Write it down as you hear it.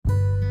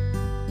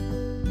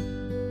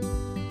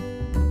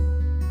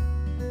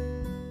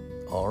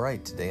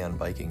right, today on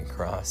Biking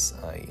Across,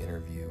 I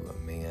interview a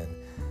man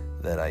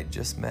that I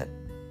just met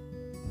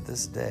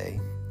this day.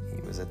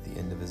 He was at the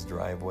end of his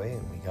driveway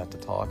and we got to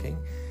talking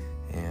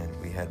and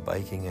we had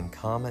biking in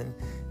common.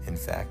 In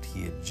fact,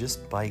 he had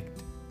just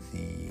biked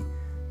the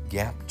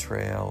Gap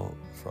Trail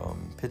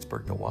from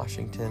Pittsburgh to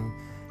Washington,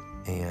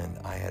 and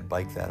I had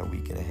biked that a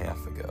week and a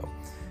half ago.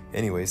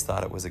 Anyways,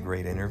 thought it was a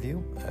great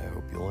interview. I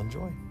hope you'll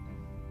enjoy.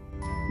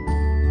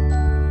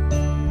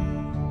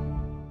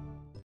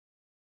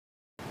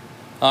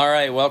 All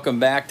right, welcome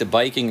back to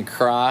Biking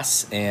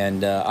Across,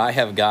 and I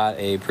have got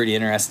a pretty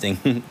interesting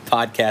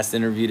podcast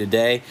interview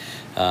today.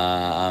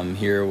 I'm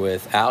here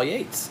with Al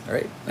Yates,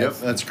 right?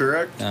 That's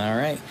correct. All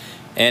right.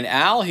 And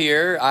Al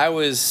here, I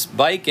was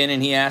biking,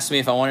 and he asked me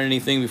if I wanted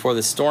anything before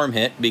the storm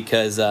hit,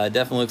 because it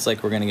definitely looks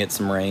like we're going to get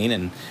some rain,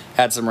 and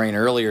had some rain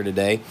earlier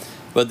today.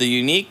 But the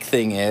unique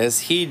thing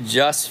is, he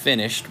just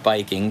finished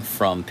biking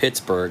from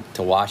Pittsburgh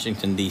to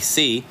Washington,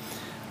 D.C.,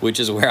 which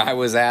is where I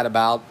was at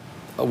about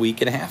a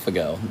week and a half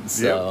ago.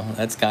 So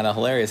That's kind of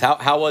hilarious.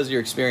 How was your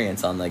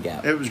experience on the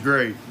Gap? It was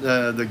great.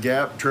 The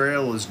Gap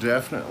Trail is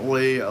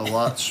definitely a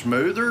lot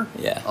smoother.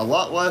 Yeah. A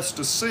lot less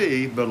to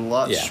see, but a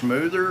lot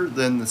smoother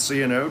than the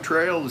C&O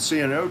Trail. The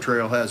C&O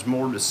Trail has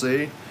more to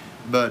see,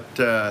 but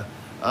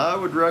I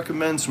would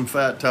recommend some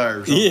fat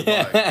tires on the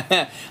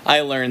bike.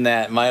 I learned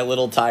that. My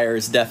little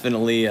tires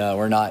definitely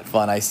were not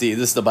fun. I see. Is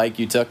this the bike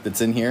you took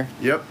that's in here?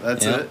 Yep,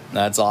 that's it.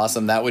 That's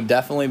awesome. That would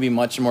definitely be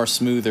much more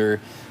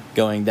smoother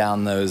going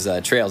down those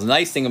trails. The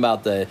nice thing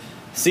about the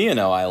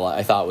C&O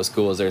I thought was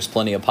cool is there's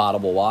plenty of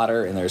potable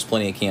water and there's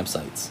plenty of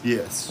campsites.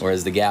 Yes.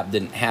 Whereas the Gap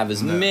didn't have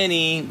as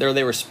many.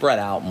 They were spread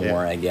out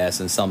more, I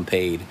guess, and some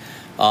paid.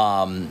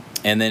 And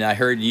then I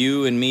heard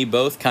you and me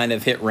both kind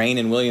of hit rain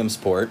in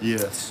Williamsport.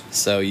 Yes.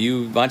 So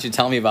why don't you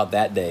tell me about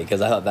that day,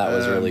 because I thought that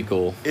was really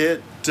cool.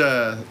 It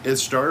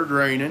started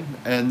raining,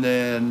 and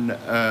then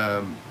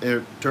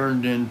it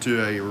turned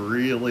into a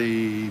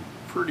really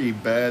pretty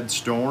bad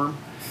storm.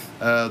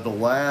 The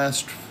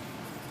last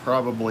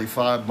probably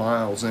 5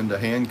 miles into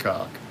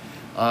Hancock,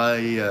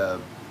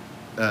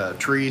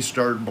 trees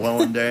started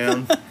blowing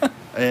down,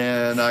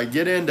 and I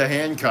get into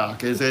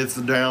Hancock. It's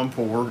the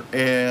downpour,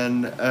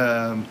 and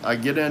I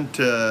get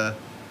into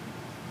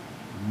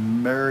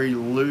Mary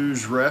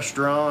Lou's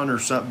restaurant or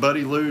something,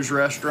 Buddy Lou's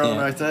restaurant,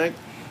 I think,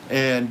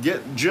 and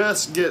get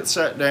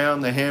sat down.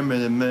 They hand me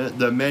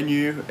the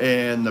menu,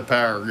 and the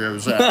power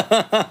goes out.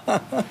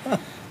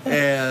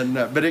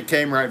 But it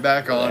came right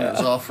back on. It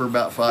was off for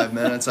about 5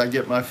 minutes. I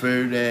get my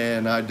food,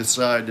 and I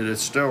decide that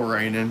it's still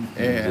raining,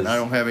 and I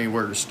don't have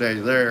anywhere to stay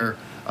there.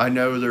 I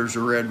know there's a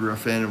Red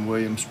Roof Inn in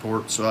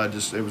Williamsport, so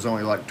it was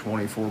only like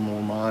 24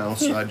 more miles,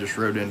 so I just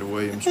rode into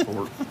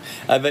Williamsport.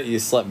 I bet you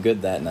slept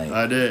good that night.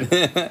 I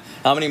did.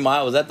 How many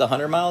miles? Was that the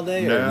 100-mile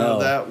day? No,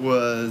 that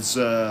was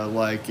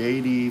like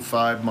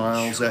 85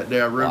 miles that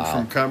day. I rode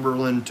from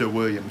Cumberland to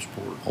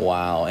Williamsport.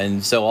 Wow.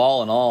 And so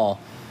all in all,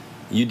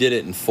 you did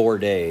it in 4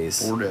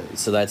 days. 4 days.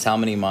 So that's how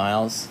many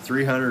miles?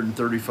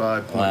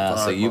 335.5 Wow,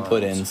 so you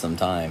put in some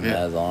time. Yeah.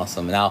 That's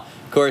awesome. Now,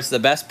 of course, the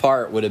best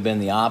part would have been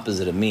the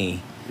opposite of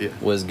me.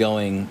 Was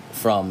going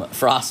from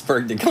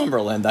Frostburg to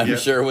Cumberland. I'm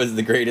sure was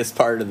the greatest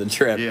part of the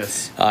trip.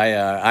 Yes.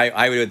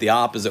 I would do it the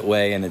opposite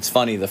way, and it's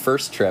funny, the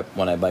first trip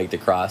when I biked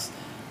across,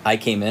 I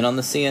came in on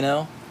the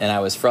C&O, and I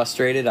was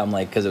frustrated. I'm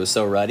like, because it was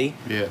so ruddy.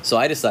 Yeah. So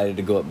I decided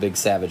to go up Big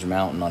Savage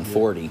Mountain on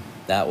 40.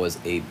 That was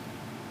a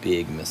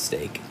big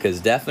mistake, because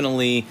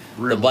definitely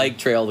the bike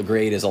trail, the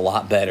grade is a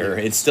lot better.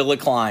 It's still a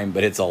climb,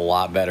 but it's a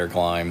lot better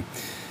climb.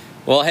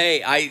 Well,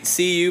 hey, I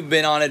see you've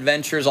been on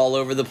adventures all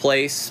over the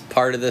place.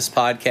 Part of this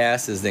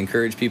podcast is to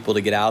encourage people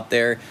to get out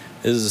there.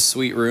 This is a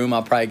sweet room.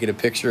 I'll probably get a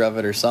picture of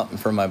it or something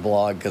for my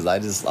blog, because I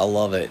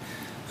love it.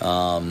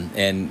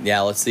 And yeah,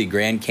 let's see,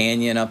 Grand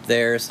Canyon up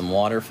there, some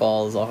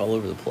waterfalls all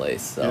over the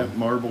place. So.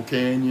 Marble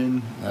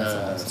Canyon,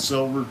 awesome.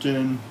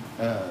 Silverton,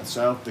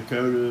 South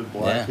Dakota,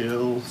 Black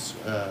Hills,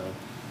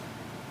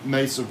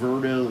 Mesa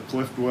Verde, the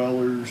Cliff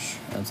Dwellers.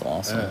 That's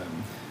awesome.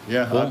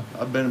 Cool.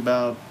 I've been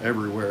about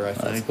everywhere, I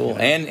think. That's cool.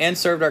 And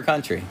served our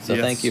country. So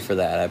thank you for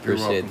that. I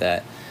appreciate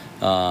that.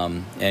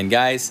 And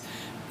guys,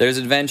 there's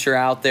adventure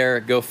out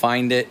there. Go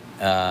find it.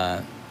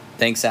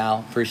 Thanks, Al.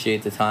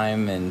 Appreciate the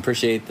time and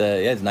appreciate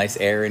it's nice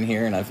air in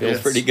here, and I feel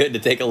pretty good to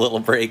take a little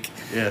break.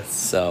 Yes.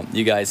 So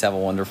you guys have a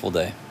wonderful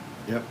day.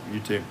 Yep, you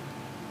too.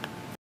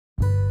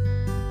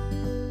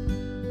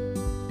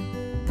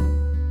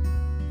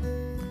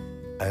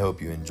 I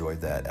hope you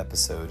enjoyed that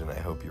episode, and I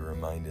hope you're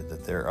reminded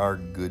that there are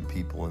good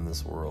people in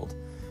this world.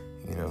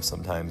 You know,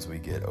 sometimes we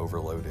get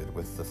overloaded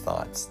with the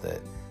thoughts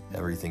that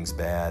everything's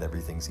bad,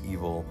 everything's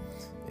evil,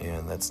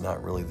 and that's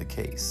not really the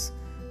case.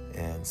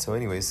 And so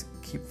anyways,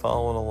 keep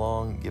following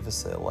along. Give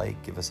us a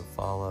like, give us a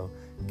follow,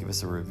 give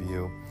us a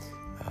review,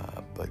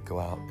 but go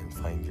out and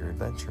find your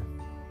adventure.